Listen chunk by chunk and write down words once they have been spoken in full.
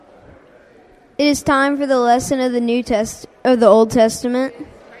It is time for the lesson of the Old Testament.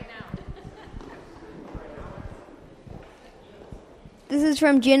 This is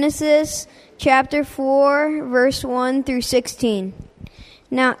from Genesis chapter 4, verse 1 through 16.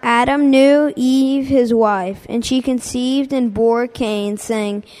 Now Adam knew Eve his wife, and she conceived and bore Cain,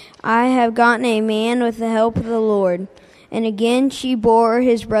 saying, I have gotten a man with the help of the Lord. And again she bore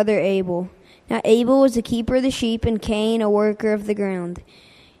his brother Abel. Now Abel was the keeper of the sheep, and Cain a worker of the ground.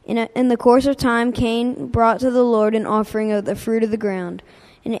 In the course of time, Cain brought to the Lord an offering of the fruit of the ground.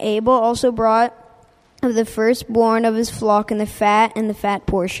 And Abel also brought of the firstborn of his flock and the fat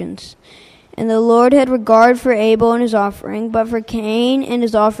portions. And the Lord had regard for Abel and his offering, but for Cain and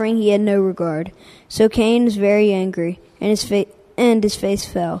his offering he had no regard. So Cain was very angry, and his face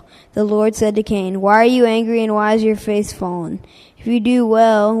fell. The Lord said to Cain, Why are you angry, and why is your face fallen? If you do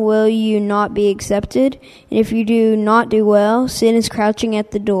well, will you not be accepted? And if you do not do well, sin is crouching at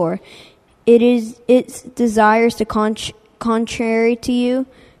the door. Its desires to contrary to you,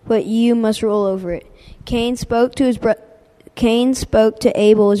 but you must rule over it. Cain spoke to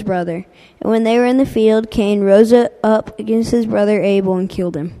Abel his brother. And when they were in the field, Cain rose up against his brother Abel and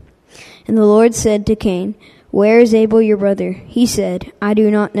killed him. And the Lord said to Cain, Where is Abel your brother? He said, I do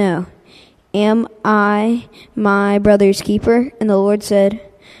not know. Am I my brother's keeper? And the Lord said,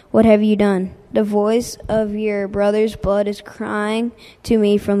 What have you done? The voice of your brother's blood is crying to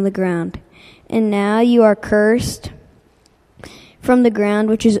me from the ground. And now you are cursed from the ground,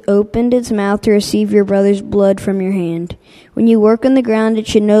 which has opened its mouth to receive your brother's blood from your hand. When you work on the ground, it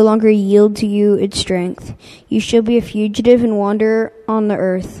should no longer yield to you its strength. You shall be a fugitive and wander on the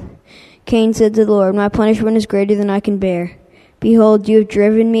earth. Cain said to the Lord, My punishment is greater than I can bear. Behold, you have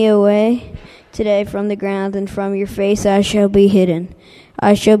driven me away today from the ground, and from your face I shall be hidden.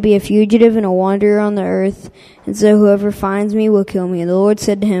 I shall be a fugitive and a wanderer on the earth, and so whoever finds me will kill me. And the Lord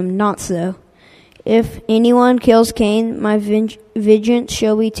said to him, Not so. If anyone kills Cain, my vengeance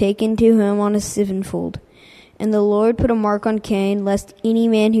shall be taken to him on a sevenfold. And the Lord put a mark on Cain, lest any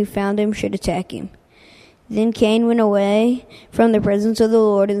man who found him should attack him. Then Cain went away from the presence of the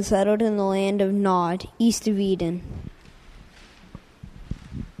Lord and settled in the land of Nod, east of Eden.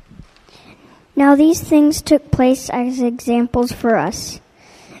 Now these things took place as examples for us,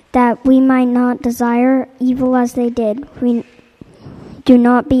 that we might not desire evil as they did. We do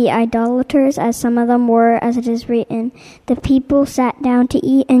not be idolaters, as some of them were, as it is written. The people sat down to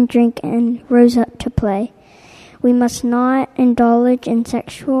eat and drink and rose up to play. We must not indulge in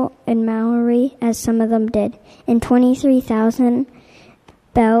sexual immorality, as some of them did. And 23,000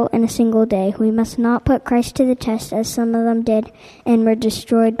 fell in a single day. We must not put Christ to the test, as some of them did, and were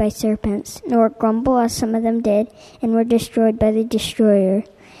destroyed by serpents, nor grumble, as some of them did, and were destroyed by the destroyer.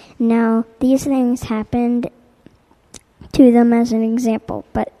 Now these things happened to them as an example,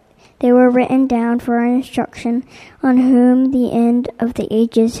 but they were written down for our instruction, on whom the end of the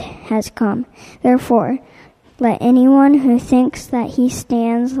ages has come. Therefore, let anyone who thinks that he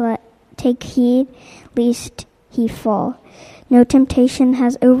stands take heed, lest he fall. No temptation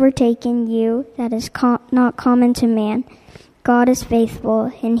has overtaken you that is not common to man. God is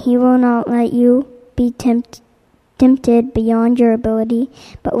faithful, and he will not let you be tempted beyond your ability,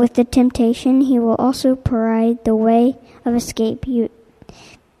 but with the temptation he will also provide the way of escape,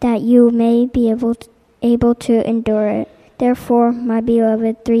 that you may be able to endure it. Therefore, my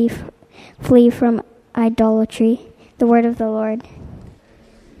beloved, flee from idolatry. The word of the Lord.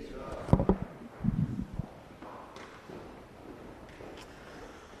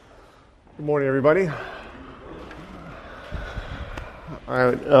 Good morning, everybody.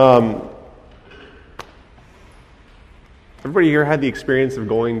 All right. Everybody here had the experience of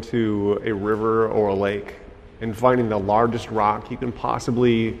going to a river or a lake and finding the largest rock you can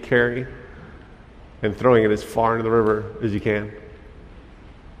possibly carry and throwing it as far into the river as you can.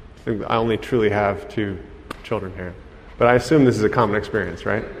 I think I only truly have 2 children here, but I assume this is a common experience,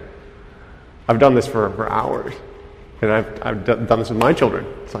 right? I've done this for hours, and I've done this with my children.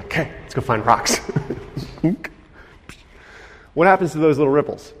 It's like, okay, let's go find rocks. What happens to those little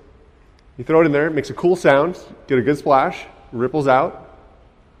ripples? You throw it in there, it makes a cool sound, get a good splash, ripples out.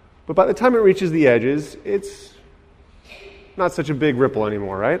 But by the time it reaches the edges, it's not such a big ripple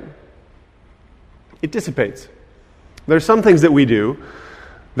anymore, right? It dissipates. There are some things that we do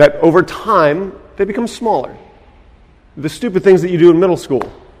that over time, they become smaller. The stupid things that you do in middle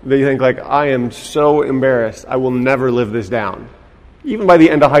school, that you think like, I am so embarrassed, I will never live this down. Even by the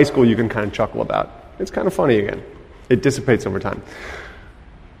end of high school, you can kind of chuckle about. It's kind of funny again. It dissipates over time.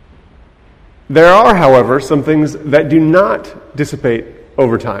 There are, however, some things that do not dissipate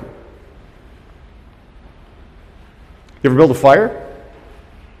over time. You ever build a fire?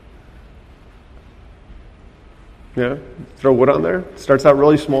 Yeah, throw wood on there. Starts out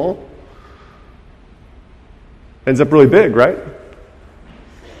really small. Ends up really big, right?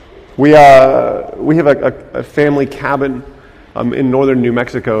 We have a family cabin in northern New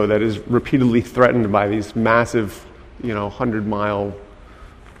Mexico that is repeatedly threatened by these massive, 100-mile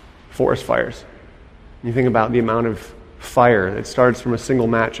forest fires. You think about the amount of fire that starts from a single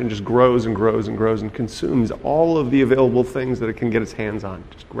match and just grows and grows and grows and consumes all of the available things that it can get its hands on,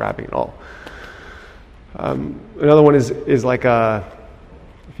 just grabbing it all. Another one is like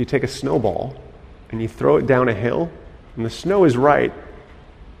if you take a snowball and you throw it down a hill, and the snow is right,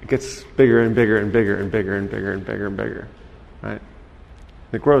 it gets bigger and bigger and bigger and bigger and bigger and bigger and bigger, right?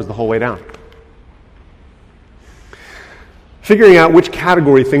 It grows the whole way down. Figuring out which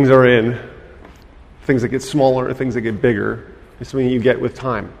category things are in, things that get smaller or things that get bigger, is something you get with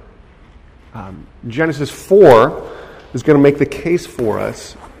time. Genesis 4 is going to make the case for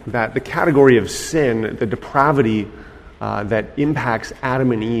us that the category of sin, the depravity that impacts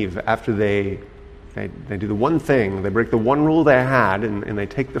Adam and Eve after they do the one thing, they break the one rule they had, and they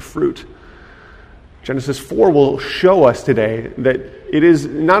take the fruit. Genesis 4 will show us today that it is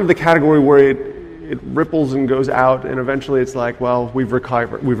not the category where it ripples and goes out, and eventually it's like, well, we've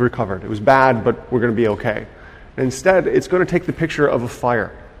recovered. It was bad, but we're going to be okay. And instead, it's going to take the picture of a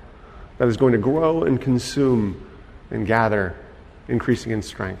fire that is going to grow and consume and gather, increasing in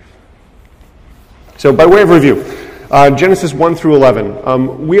strength. So by way of review, Genesis 1 through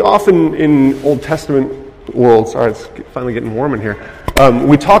 11. We often in Old Testament world, sorry, it's finally getting warm in here,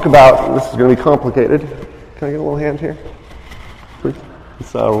 we talk about, this is going to be complicated. Can I get a little hand here? Please?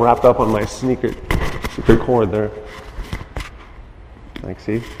 It's wrapped up on my secret cord there. Thanks,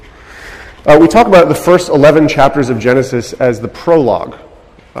 Steve. We talk about the first 11 chapters of Genesis as the prologue.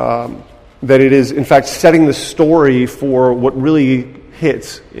 That it is, in fact, setting the story for what really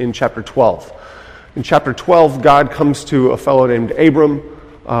hits in chapter 12. In chapter 12, God comes to a fellow named Abram,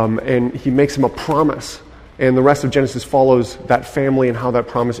 and he makes him a promise. And the rest of Genesis follows that family and how that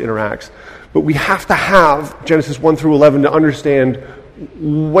promise interacts. But we have to have Genesis 1 through 11 to understand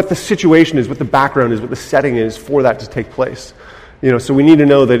what the situation is, what the background is, what the setting is for that to take place. So we need to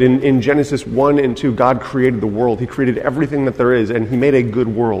know that in Genesis 1 and 2, God created the world. He created everything that there is, and he made a good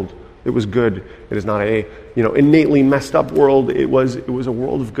world. It was good. It is not a innately messed up world. It was a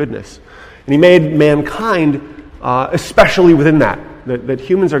world of goodness. And he made mankind, especially within that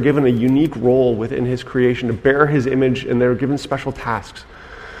humans are given a unique role within his creation to bear his image, and they're given special tasks.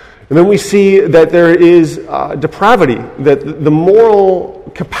 And then we see that there is depravity, that the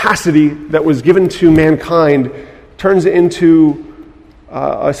moral capacity that was given to mankind turns into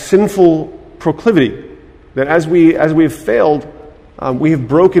a sinful proclivity. That as we have failed, we have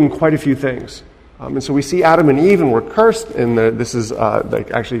broken quite a few things. And so we see Adam and Eve, and we're cursed, and this is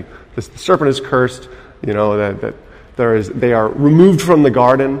the serpent is cursed, that they are removed from the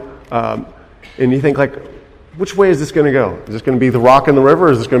garden, and you think, which way is this going to go? Is this going to be the rock in the river,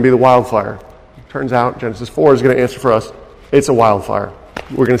 or is this going to be the wildfire? Turns out Genesis 4 is going to answer for us, it's a wildfire.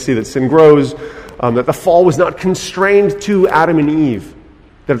 We're going to see that sin grows, that the fall was not constrained to Adam and Eve,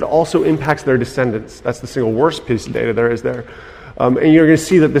 that it also impacts their descendants. That's the single worst piece of data there is there. And you're going to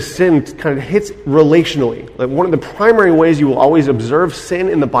see that the sin kind of hits relationally. One of the primary ways you will always observe sin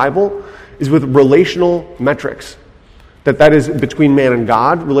in the Bible is with relational metrics. That is between man and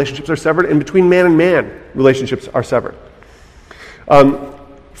God, relationships are severed, and between man and man, relationships are severed.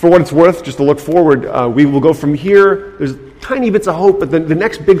 For what it's worth, just to look forward, we will go from here. There's tiny bits of hope, but the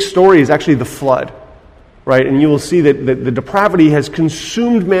next big story is actually the flood, right? And you will see that the depravity has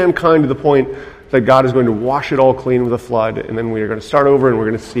consumed mankind to the point that God is going to wash it all clean with a flood, and then we are going to start over, and we're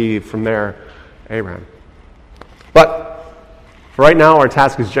going to see from there Abraham. But for right now, our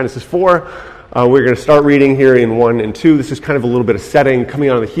task is Genesis 4. We're going to start reading here in 1 and 2. This is kind of a little bit of setting coming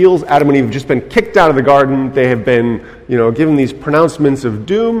on the heels. Adam and Eve have just been kicked out of the garden. They have been, given these pronouncements of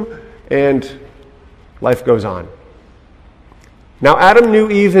doom, and life goes on. Now Adam knew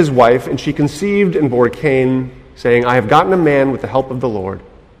Eve, his wife, and she conceived and bore Cain, saying, I have gotten a man with the help of the Lord.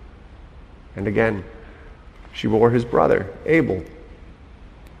 And again, she bore his brother, Abel.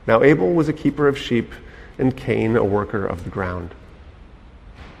 Now Abel was a keeper of sheep, and Cain a worker of the ground.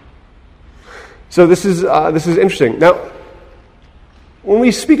 So this is interesting. Now, when we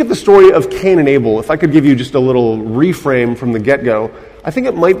speak of the story of Cain and Abel, if I could give you just a little reframe from the get-go, I think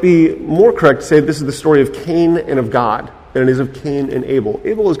it might be more correct to say this is the story of Cain and of God than it is of Cain and Abel.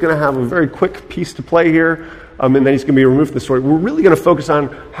 Abel is going to have a very quick piece to play here, and then he's going to be removed from the story. We're really going to focus on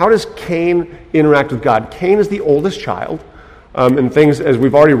how does Cain interact with God. Cain is the oldest child, and things, as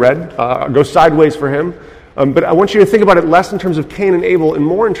we've already read, go sideways for him. But I want you to think about it less in terms of Cain and Abel and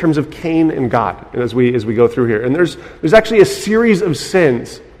more in terms of Cain and God as we go through here. And there's actually a series of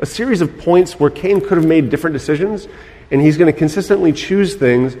sins, a series of points where Cain could have made different decisions, and he's going to consistently choose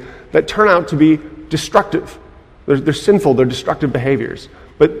things that turn out to be destructive. They're sinful, they're destructive behaviors.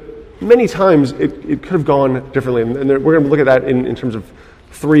 But many times it could have gone differently, and we're going to look at that in terms of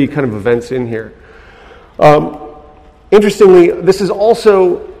three kind of events in here. Interestingly, this is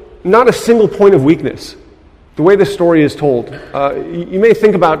also not a single point of weakness. The way this story is told, you may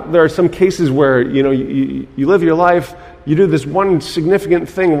think about there are some cases where you live your life, you do this one significant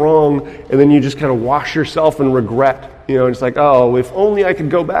thing wrong, and then you just kind of wash yourself in regret. It's like, oh, if only I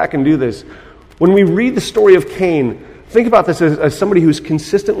could go back and do this. When we read the story of Cain, think about this as somebody who's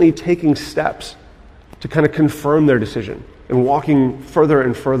consistently taking steps to kind of confirm their decision and walking further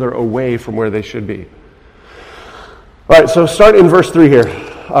and further away from where they should be. All right, so start in verse 3 here.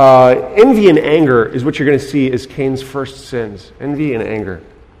 Envy and anger is what you're going to see as Cain's first sins. Envy and anger.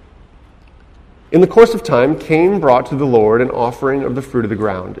 In the course of time, Cain brought to the Lord an offering of the fruit of the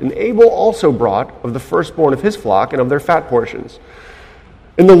ground, and Abel also brought of the firstborn of his flock and of their fat portions.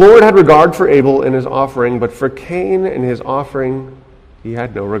 And the Lord had regard for Abel and his offering, but for Cain and his offering he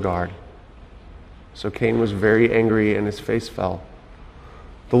had no regard. So Cain was very angry, and his face fell.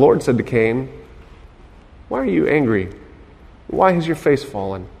 The Lord said to Cain, "Why are you angry? Why has your face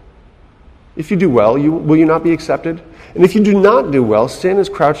fallen? If you do well, will you not be accepted? And if you do not do well, sin is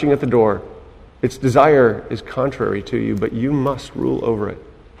crouching at the door. Its desire is contrary to you, but you must rule over it."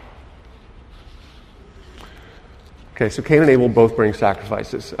 Okay, so Cain and Abel both bring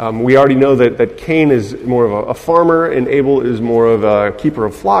sacrifices. We already know that Cain is more of a farmer and Abel is more of a keeper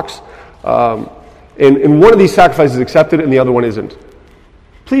of flocks. And one of these sacrifices is accepted and the other one isn't.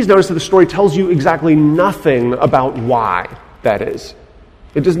 Please notice that the story tells you exactly nothing about why that is.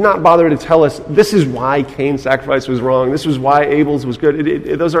 It does not bother to tell us this is why Cain's sacrifice was wrong, this was why Abel's was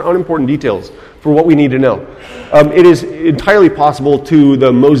good. Those are unimportant details for what we need to know. It is entirely possible to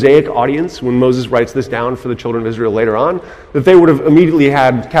the Mosaic audience, when Moses writes this down for the children of Israel later on, that they would have immediately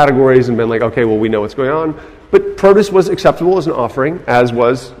had categories and been like, okay, well, we know what's going on. But produce was acceptable as an offering, as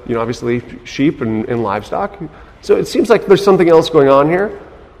was, obviously sheep and livestock. So it seems like there's something else going on here.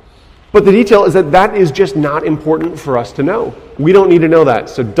 But the detail is that is just not important for us to know. We don't need to know that.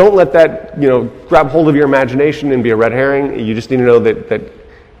 So don't let that, grab hold of your imagination and be a red herring. You just need to know that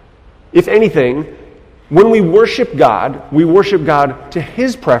if anything, when we worship God to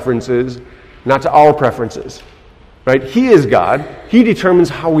His preferences, not to our preferences. Right? He is God. He determines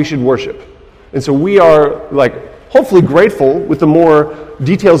how we should worship. And so we are, hopefully grateful with the more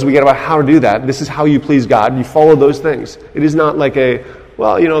details we get about how to do that. This is how you please God. You follow those things. It is not like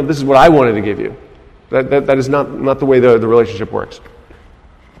this is what I wanted to give you. That is not the way the relationship works.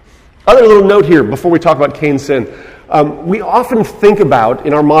 Other little note here before we talk about Cain's sin. We often think about,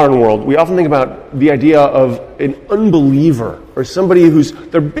 in our modern world, the idea of an unbeliever or somebody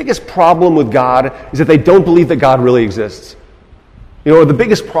their biggest problem with God is that they don't believe that God really exists. The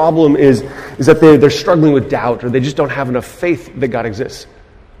biggest problem is that they're struggling with doubt or they just don't have enough faith that God exists.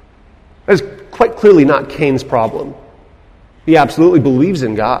 That is quite clearly not Cain's problem. He absolutely believes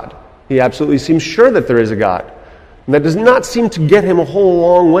in God. He absolutely seems sure that there is a God. And that does not seem to get him a whole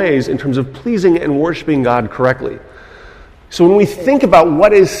long ways in terms of pleasing and worshiping God correctly. So when we think about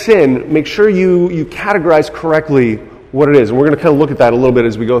what is sin, make sure you categorize correctly what it is. And we're going to kind of look at that a little bit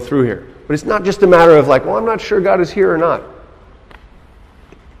as we go through here. But it's not just a matter of I'm not sure God is here or not.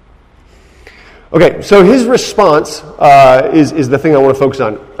 Okay, so his response is the thing I want to focus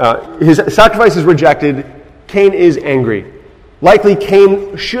on. His sacrifice is rejected. Cain is angry. Likely,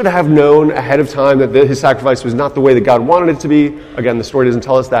 Cain should have known ahead of time that his sacrifice was not the way that God wanted it to be. Again, the story doesn't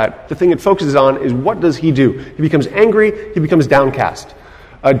tell us that. The thing it focuses on is what does he do? He becomes angry. He becomes downcast.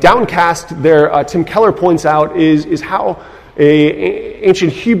 Downcast, there, Tim Keller points out, is how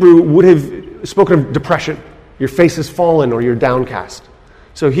ancient Hebrew would have spoken of depression. Your face has fallen or you're downcast.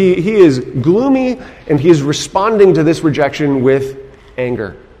 So he is gloomy and he is responding to this rejection with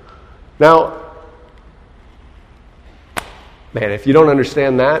anger. Now, man, if you don't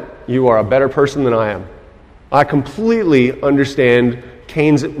understand that, you are a better person than I am. I completely understand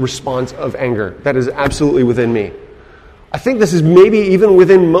Cain's response of anger. That is absolutely within me. I think this is maybe even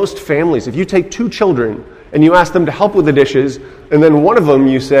within most families. If you take two children and you ask them to help with the dishes, and then one of them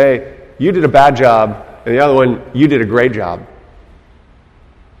you say, you did a bad job, and the other one, you did a great job.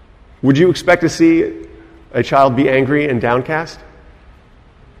 Would you expect to see a child be angry and downcast?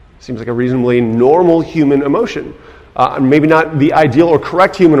 Seems like a reasonably normal human emotion. Maybe not the ideal or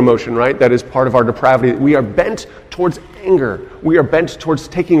correct human emotion, right? That is part of our depravity. We are bent towards anger. We are bent towards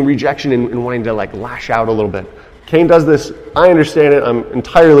taking rejection and wanting to lash out a little bit. Cain does this. I understand it. I'm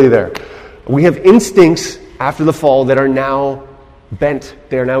entirely there. We have instincts after the fall that are now bent.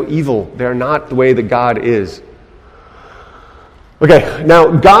 They are now evil. They are not the way that God is. Okay,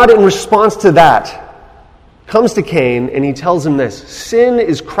 now God, in response to that, comes to Cain and he tells him this: sin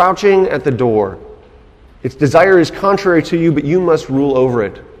is crouching at the door. Its desire is contrary to you, but you must rule over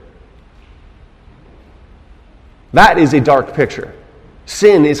it. That is a dark picture.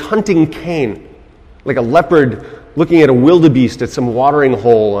 Sin is hunting Cain like a leopard looking at a wildebeest at some watering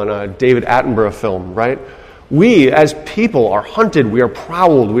hole on a David Attenborough film, right? We, as people, are hunted, we are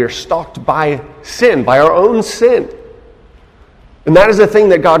prowled, we are stalked by sin, by our own sin. And that is the thing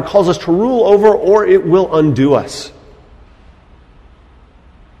that God calls us to rule over, or it will undo us.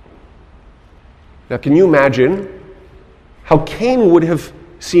 Now, can you imagine how Cain would have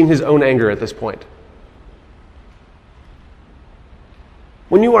seen his own anger at this point?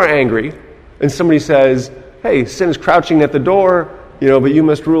 When you are angry, and somebody says, hey, sin is crouching at the door, but you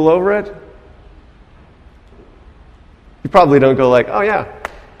must rule over it. You probably don't go oh yeah,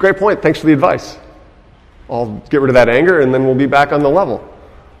 great point, thanks for the advice. I'll get rid of that anger and then we'll be back on the level,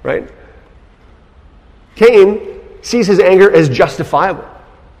 right? Cain sees his anger as justifiable,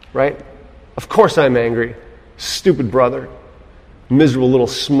 right? Of course I'm angry. Stupid brother. Miserable little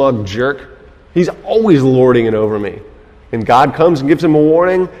smug jerk. He's always lording it over me. And God comes and gives him a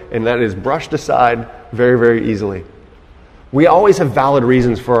warning, and that is brushed aside very, very easily. We always have valid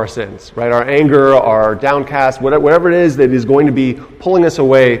reasons for our sins, right? Our anger, our downcast, whatever it is that is going to be pulling us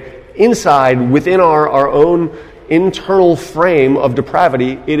away inside, within our own internal frame of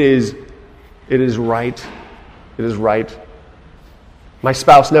depravity, it is right. It is right. My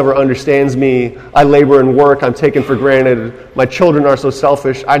spouse never understands me. I labor and work. I'm taken for granted. My children are so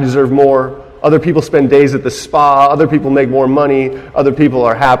selfish. I deserve more. Other people spend days at the spa. Other people make more money. Other people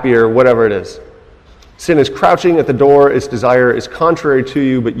are happier, whatever it is. Sin is crouching at the door. Its desire is contrary to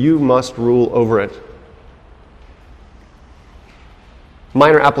you, but you must rule over it.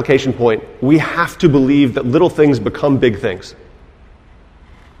 Minor application point. We have to believe that little things become big things.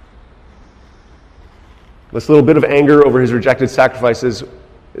 This little bit of anger over his rejected sacrifices,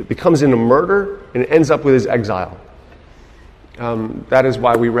 it becomes into murder, and it ends up with his exile. That is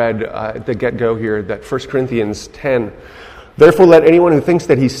why we read at the get-go here that 1 Corinthians 10, therefore let anyone who thinks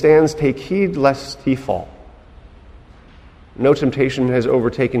that he stands take heed lest he fall. No temptation has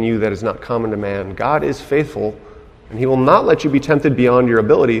overtaken you that is not common to man. God is faithful, and he will not let you be tempted beyond your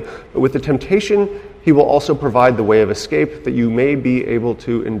ability, but with the temptation he will also provide the way of escape that you may be able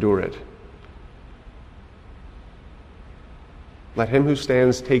to endure it. Let him who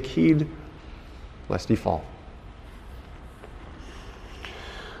stands take heed lest he fall.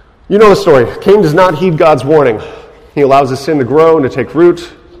 You know the story. Cain does not heed God's warning. He allows his sin to grow and to take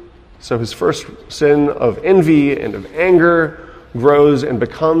root. So his first sin of envy and of anger grows and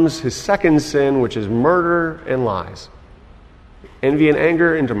becomes his second sin, which is murder and lies. Envy and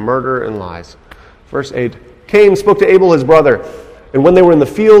anger into murder and lies. Verse 8, Cain spoke to Abel his brother, and when they were in the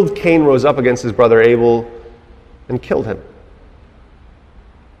field, Cain rose up against his brother Abel and killed him.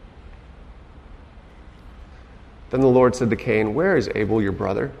 Then the Lord said to Cain, where is Abel your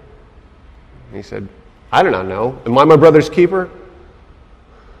brother? And he said, I do not know. Am I my brother's keeper?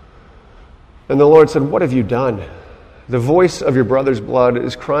 And the Lord said, what have you done? The voice of your brother's blood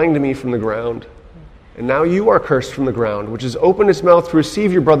is crying to me from the ground. And now you are cursed from the ground, which has opened its mouth to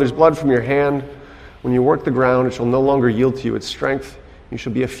receive your brother's blood from your hand. When you work the ground, it shall no longer yield to you its strength. You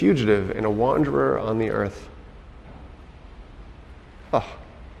shall be a fugitive and a wanderer on the earth.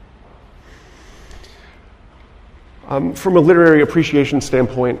 From a literary appreciation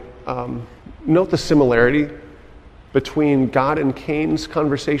standpoint, note the similarity between God and Cain's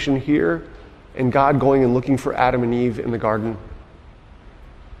conversation here and God going and looking for Adam and Eve in the garden.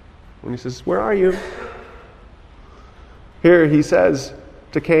 When he says, where are you? Here he says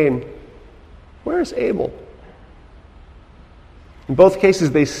to Cain, where is Abel? In both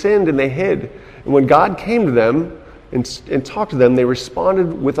cases, they sinned and they hid. And when God came to them and talked to them, they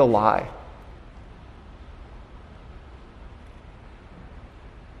responded with a lie.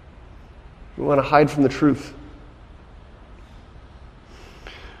 We want to hide from the truth.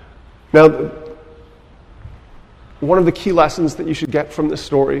 Now, one of the key lessons that you should get from this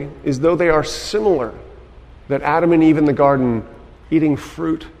story is, though they are similar, that Adam and Eve in the garden eating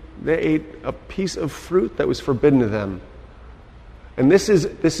fruit, they ate a piece of fruit that was forbidden to them. And this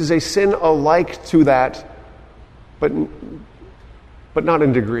is a sin alike to that, but not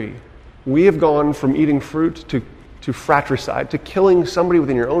in degree. We have gone from eating fruit to to fratricide, to killing somebody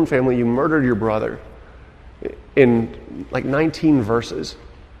within your own family. You murdered your brother in like 19 verses.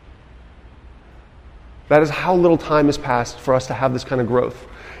 That is how little time has passed for us to have this kind of growth.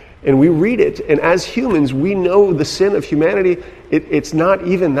 And we read it, and as humans, we know the sin of humanity. It's not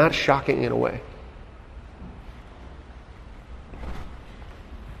even that shocking in a way.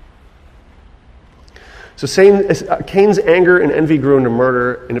 So Cain's anger and envy grew into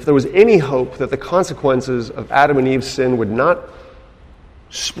murder, and if there was any hope that the consequences of Adam and Eve's sin would not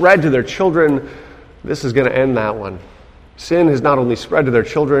spread to their children, this is going to end that one. Sin has not only spread to their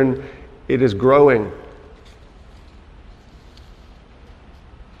children, it is growing.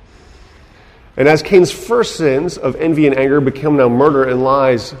 And as Cain's first sins of envy and anger become now murder and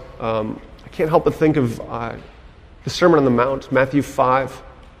lies, I can't help but think of the Sermon on the Mount, Matthew 5,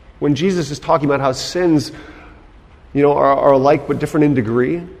 when Jesus is talking about how sins, are alike but different in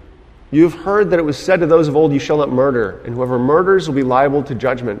degree. You have heard that it was said to those of old, you shall not murder, and whoever murders will be liable to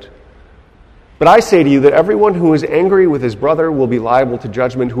judgment. But I say to you that everyone who is angry with his brother will be liable to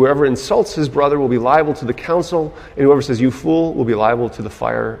judgment. Whoever insults his brother will be liable to the council, and whoever says, you fool, will be liable to the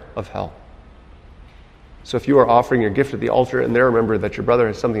fire of hell. So if you are offering your gift at the altar and there remember that your brother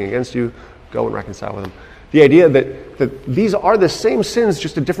has something against you, go and reconcile with him. The idea that these are the same sins,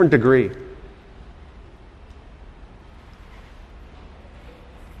 just a different degree.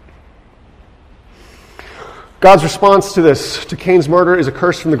 God's response to this, to Cain's murder, is a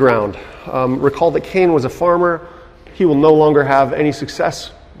curse from the ground. Recall that Cain was a farmer. He will no longer have any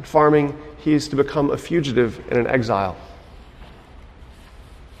success in farming. He is to become a fugitive and an exile.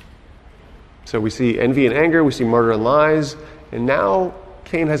 So we see envy and anger, we see murder and lies, and now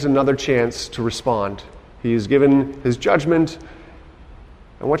Cain has another chance to respond. He is given his judgment,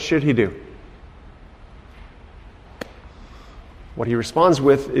 and what should he do? What he responds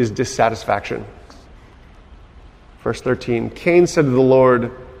with is dissatisfaction. Verse 13, Cain said to the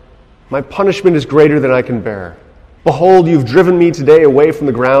Lord, my punishment is greater than I can bear. Behold, you've driven me today away from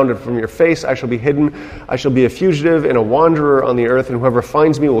the ground, and from your face I shall be hidden. I shall be a fugitive and a wanderer on the earth, and whoever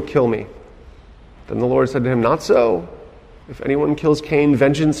finds me will kill me. Then the Lord said to him, not so. If anyone kills Cain,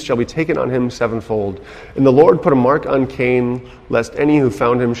 vengeance shall be taken on him sevenfold. And the Lord put a mark on Cain, lest any who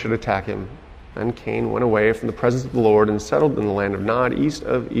found him should attack him. Then Cain went away from the presence of the Lord and settled in the land of Nod, east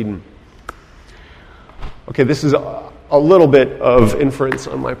of Eden. Okay, this is a little bit of inference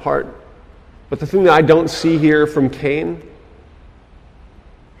on my part. But the thing that I don't see here from Cain,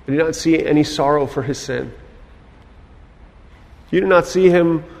 I do not see any sorrow for his sin. You do not see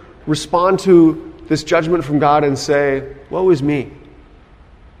him respond to this judgment from God and say, woe is me.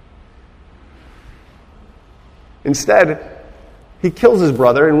 Instead, he kills his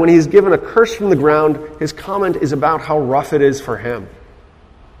brother, and when he's given a curse from the ground, his comment is about how rough it is for him.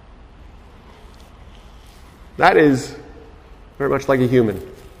 That is very much like a human.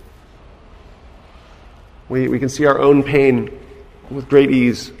 We can see our own pain with great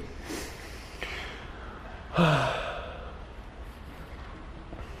ease. All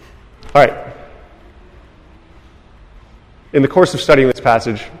right. In the course of studying this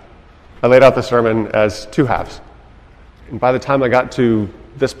passage, I laid out the sermon as two halves. And by the time I got to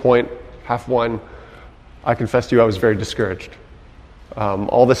this point, half one, I confess to you I was very discouraged.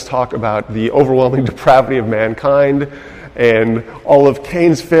 All this talk about the overwhelming depravity of mankind and all of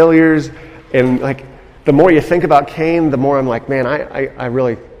Cain's failures, and like the more you think about Cain, the more I'm like, man,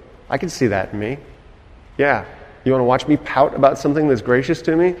 I can see that in me. Yeah, you want to watch me pout about something that's gracious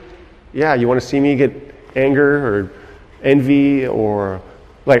to me? Yeah, you want to see me get anger or envy or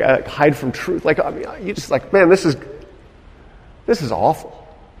like hide from truth? Like, I mean, you just like, man, this is awful.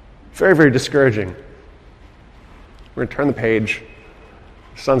 Very, very discouraging. We're going to turn the page.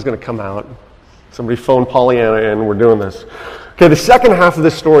 The sun's going to come out. Somebody phone Pollyanna in. We're doing this. Okay, the second half of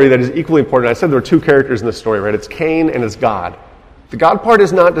this story that is equally important. I said there were two characters in this story, right? It's Cain and it's God. The God part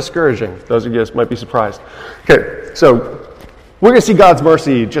is not discouraging. Those of you might be surprised. Okay, so we're going to see God's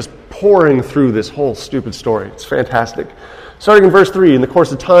mercy just pouring through this whole stupid story. It's fantastic. Starting in verse 3, in the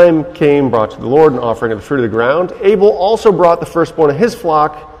course of time, Cain brought to the Lord an offering of the fruit of the ground. Abel also brought the firstborn of his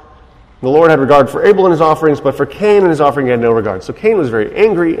flock. The Lord had regard for Abel and his offerings, but for Cain and his offering he had no regard. So Cain was very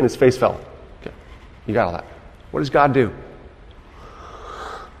angry and his face fell. Okay, you got all that. What does God do?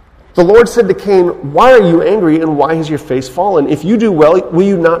 The Lord said to Cain, why are you angry and why has your face fallen? If you do well, will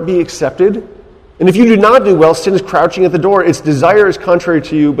you not be accepted? And if you do not do well, sin is crouching at the door. Its desire is contrary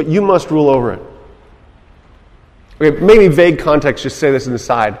to you, but you must rule over it. Okay, maybe vague context, just say this in the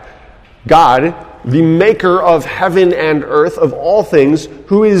side. God, the maker of heaven and earth, of all things,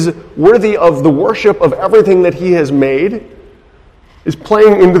 who is worthy of the worship of everything that he has made, is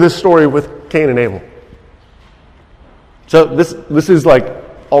playing into this story with Cain and Abel. So this is like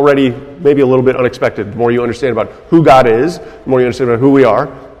already maybe a little bit unexpected. The more you understand about who God is, the more you understand about who we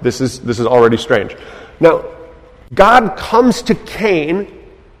are, this is already strange. Now, God comes to Cain,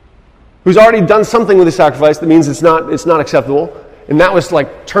 who's already done something with the sacrifice that means it's not acceptable. And that was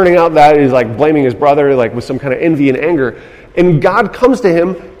like turning out that he's like blaming his brother, like with some kind of envy and anger. And God comes to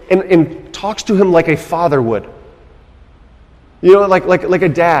him and talks to him like a father would. You know, like a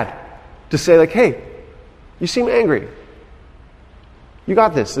dad. To say like, hey, you seem angry. You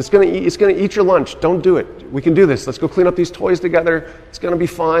got this. It's gonna eat your lunch. Don't do it. We can do this. Let's go clean up these toys together. It's gonna be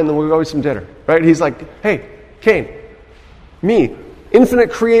fine. Then we'll go eat some dinner. Right? He's like, hey, Cain, me,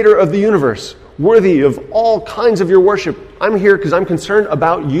 infinite creator of the universe, worthy of all kinds of your worship. I'm here because I'm concerned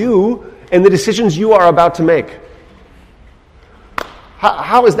about you and the decisions you are about to make.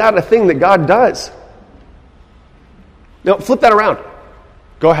 How is that a thing that God does? Now, flip that around.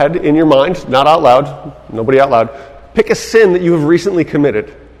 Go ahead, in your mind, not out loud, nobody out loud. Pick a sin that you have recently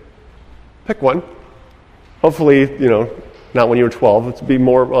committed. Pick one. Hopefully, not when you were 12. Let's be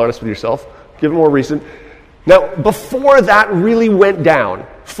more honest with yourself. Give it more recent. Now, before that really went down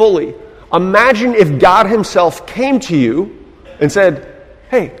fully, imagine if God himself came to you and said,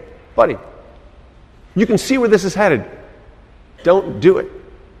 hey, buddy, you can see where this is headed. Don't do it.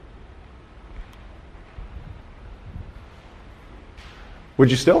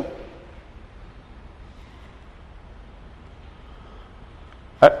 Would you still?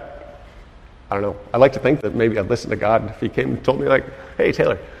 I don't know. I like to think that maybe I'd listen to God if he came and told me like, hey,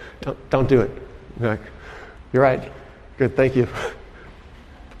 Taylor, don't do it. I'd be like, you're right. Good, thank you.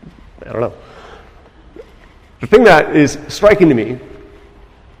 I don't know. The thing that is striking to me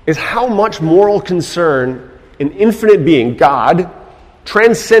is how much moral concern an infinite being, God,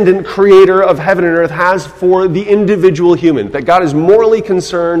 transcendent creator of heaven and earth, has for the individual human. That God is morally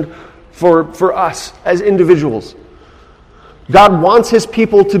concerned for us as individuals. God wants his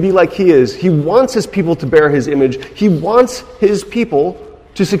people to be like he is. He wants his people to bear his image. He wants his people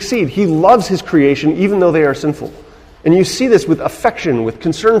to succeed. He loves his creation even though they are sinful. And you see this with affection, with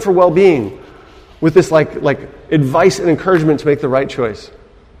concern for well-being, with this like advice and encouragement to make the right choice.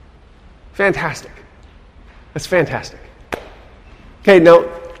 Fantastic. That's fantastic. Okay, now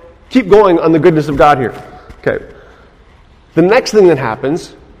keep going on the goodness of God here. Okay. The next thing that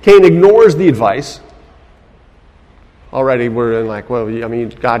happens, Cain ignores the advice. Already we're in like, well, I mean,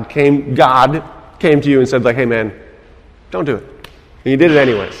 God came to you and said like, hey man, don't do it. And you did it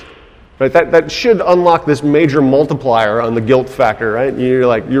anyways. Right? That should unlock this major multiplier on the guilt factor, right?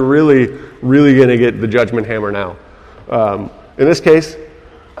 You're really, really going to get the judgment hammer now. In this case,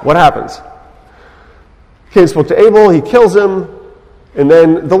 what happens? Cain spoke to Abel, he kills him, and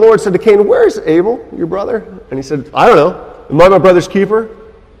then the Lord said to Cain, where's Abel, your brother? And he said, I don't know. Am I my brother's keeper?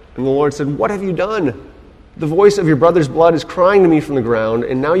 And the Lord said, what have you done? The voice of your brother's blood is crying to me from the ground,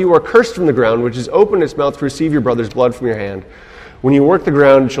 and now you are cursed from the ground, which has opened its mouth to receive your brother's blood from your hand. When you work the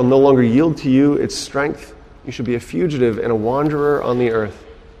ground, it shall no longer yield to you its strength. You shall be a fugitive and a wanderer on the earth.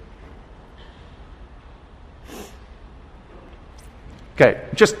 Okay,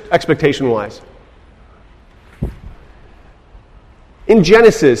 just expectation-wise. In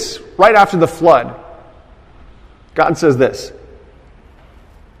Genesis, right after the flood, God says this: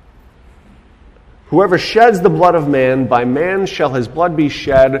 whoever sheds the blood of man, by man shall his blood be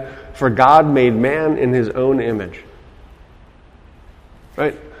shed, for God made man in his own image.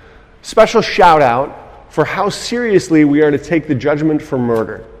 Right? Special shout out for how seriously we are to take the judgment for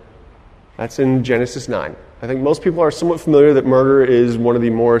murder. That's in Genesis 9. I think most people are somewhat familiar that murder is one of the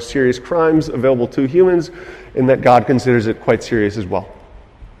more serious crimes available to humans, and that God considers it quite serious as well.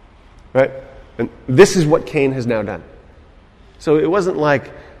 Right? And this is what Cain has now done. So it wasn't like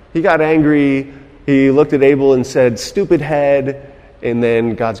he got angry, he looked at Abel and said, stupid head, and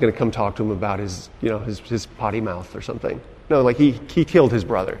then God's going to come talk to him about his potty mouth or something. No, like he killed his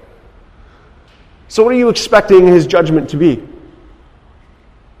brother. So what are you expecting his judgment to be?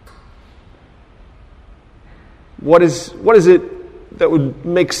 What is it that would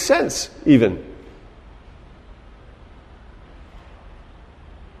make sense, even?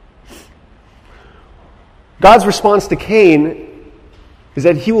 God's response to Cain is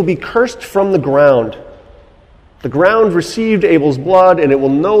that he will be cursed from the ground. The ground received Abel's blood, and it will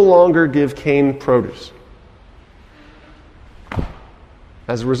no longer give Cain produce.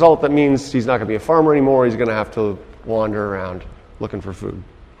 As a result, that means he's not going to be a farmer anymore. He's going to have to wander around looking for food,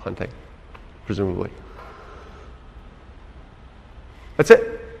 hunting, presumably. That's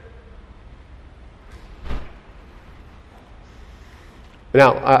it.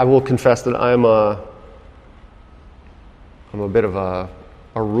 Now, I will confess that I'm a bit of a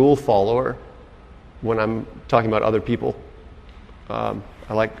rule follower. when I'm talking about other people. I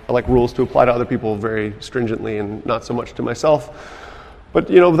like rules to apply to other people very stringently and not so much to myself. But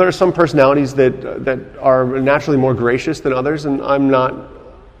there are some personalities that are naturally more gracious than others, and I'm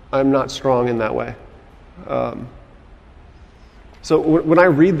not strong in that way. So when I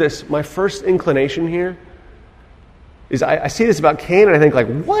read this, my first inclination here is I see this about Cain, and I think, like,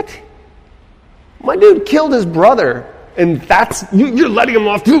 what? My dude killed his brother, and you're letting him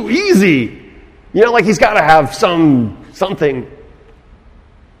off too easy. Like he's got to have something.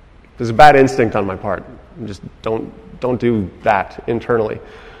 There's a bad instinct on my part. Just don't do that internally.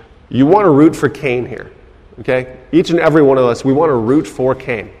 You want to root for Cain here, okay? Each and every one of us, we want to root for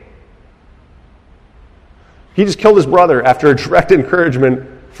Cain. He just killed his brother after a direct encouragement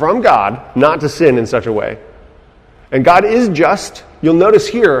from God not to sin in such a way. And God is just. You'll notice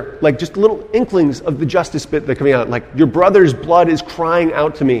here, like just little inklings of the justice bit that coming out. Like, your brother's blood is crying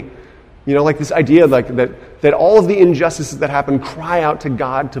out to me. Like this idea like that all of the injustices that happen cry out to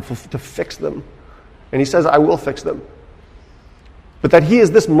God to fix them. And he says, I will fix them. But that he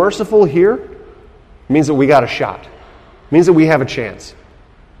is this merciful here means that we got a shot. Means that we have a chance.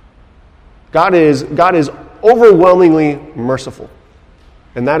 God is overwhelmingly merciful.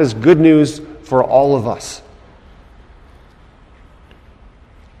 And that is good news for all of us.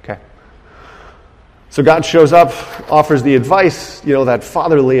 Okay. So God shows up, offers the advice, that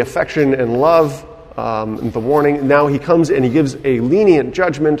fatherly affection and love, and the warning. Now he comes and he gives a lenient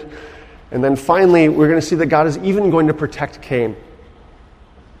judgment. And then finally, we're going to see that God is even going to protect Cain.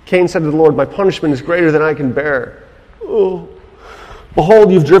 Cain said to the Lord, my punishment is greater than I can bear. Oh.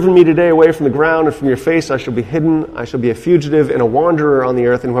 Behold, you've driven me today away from the ground, and from your face I shall be hidden. I shall be a fugitive and a wanderer on the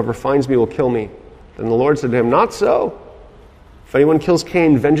earth, and whoever finds me will kill me. Then the Lord said to him, not so. If anyone kills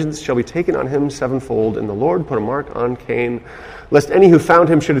Cain, vengeance shall be taken on him sevenfold. And the Lord put a mark on Cain, lest any who found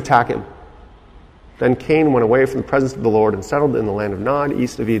him should attack him. Then Cain went away from the presence of the Lord and settled in the land of Nod,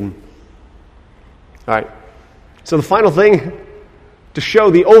 east of Eden. All right. So the final thing, to show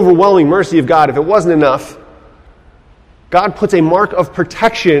the overwhelming mercy of God, if it wasn't enough, God puts a mark of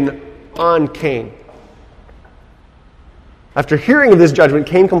protection on Cain. After hearing of this judgment,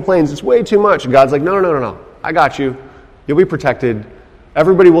 Cain complains, it's way too much. And God's like, no. I got you. You'll be protected.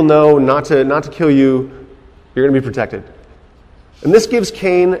 Everybody will know not to kill you. You're going to be protected. And this gives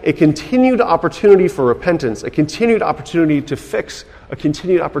Cain a continued opportunity for repentance, a continued opportunity to fix, a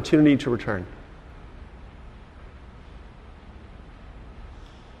continued opportunity to return.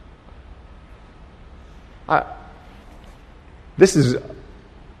 This is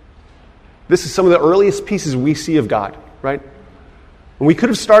some of the earliest pieces we see of God, right? And we could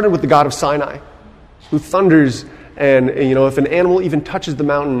have started with the God of Sinai, who thunders, and if an animal even touches the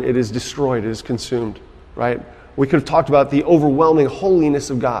mountain, it is destroyed, it is consumed, right? We could have talked about the overwhelming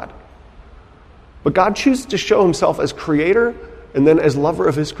holiness of God. But God chooses to show himself as creator and then as lover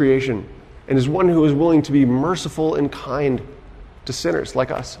of his creation, and as one who is willing to be merciful and kind to sinners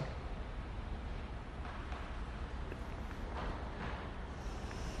like us.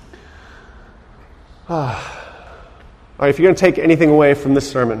 All right, if you're going to take anything away from this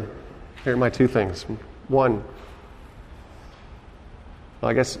sermon, here are my two things. One,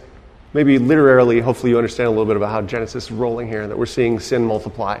 I guess maybe literarily, hopefully you understand a little bit about how Genesis is rolling here, that we're seeing sin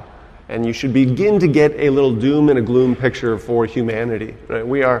multiply. And you should begin to get a little doom and a gloom picture for humanity. Right?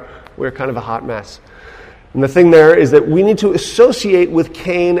 We're kind of a hot mess. And the thing there is that we need to associate with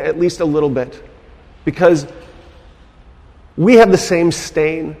Cain at least a little bit, because we have the same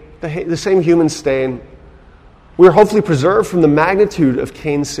stain, the same human stain. We're hopefully preserved from the magnitude of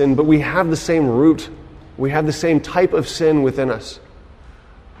Cain's sin, but we have the same root. We have the same type of sin within us.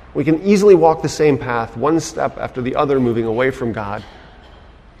 We can easily walk the same path, one step after the other, moving away from God.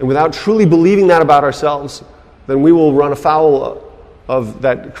 And without truly believing that about ourselves, then we will run afoul of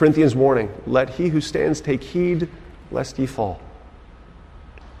that Corinthians warning. Let he who stands take heed, lest he fall.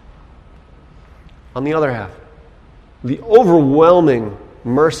 On the other half, the overwhelming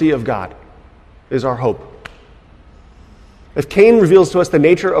mercy of God is our hope. If Cain reveals to us the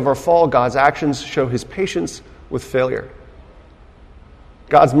nature of our fall, God's actions show his patience with failure.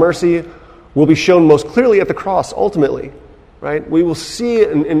 God's mercy will be shown most clearly at the cross, ultimately. Right? We will see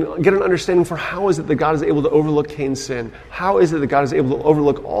and get an understanding for how is it that God is able to overlook Cain's sin. How is it that God is able to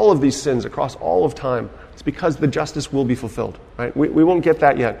overlook all of these sins across all of time? It's because the justice will be fulfilled. Right? We won't get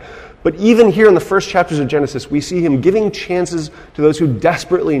that yet. But even here in the first chapters of Genesis, we see him giving chances to those who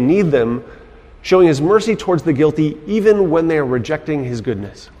desperately need them, showing his mercy towards the guilty even when they are rejecting his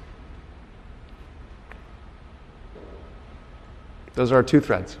goodness. Those are our two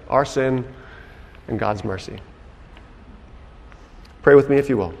threads, our sin and God's mercy. Pray with me if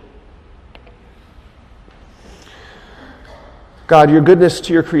you will. God, your goodness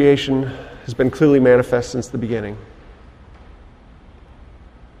to your creation has been clearly manifest since the beginning.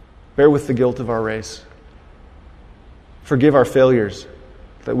 Bear with the guilt of our race. Forgive our failures,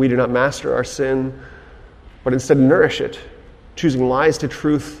 that we do not master our sin, but instead nourish it, choosing lies to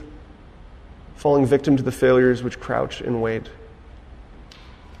truth, falling victim to the failures which crouch in wait.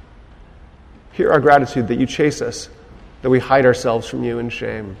 Hear our gratitude that you chase us, that we hide ourselves from you in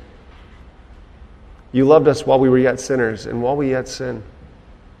shame. You loved us while we were yet sinners, and while we yet sin.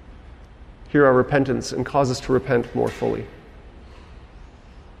 Hear our repentance and cause us to repent more fully.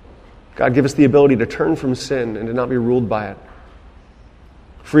 God, give us the ability to turn from sin and to not be ruled by it.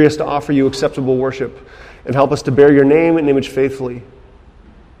 Free us to offer you acceptable worship and help us to bear your name and image faithfully.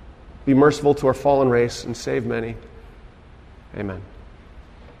 Be merciful to our fallen race and save many. Amen.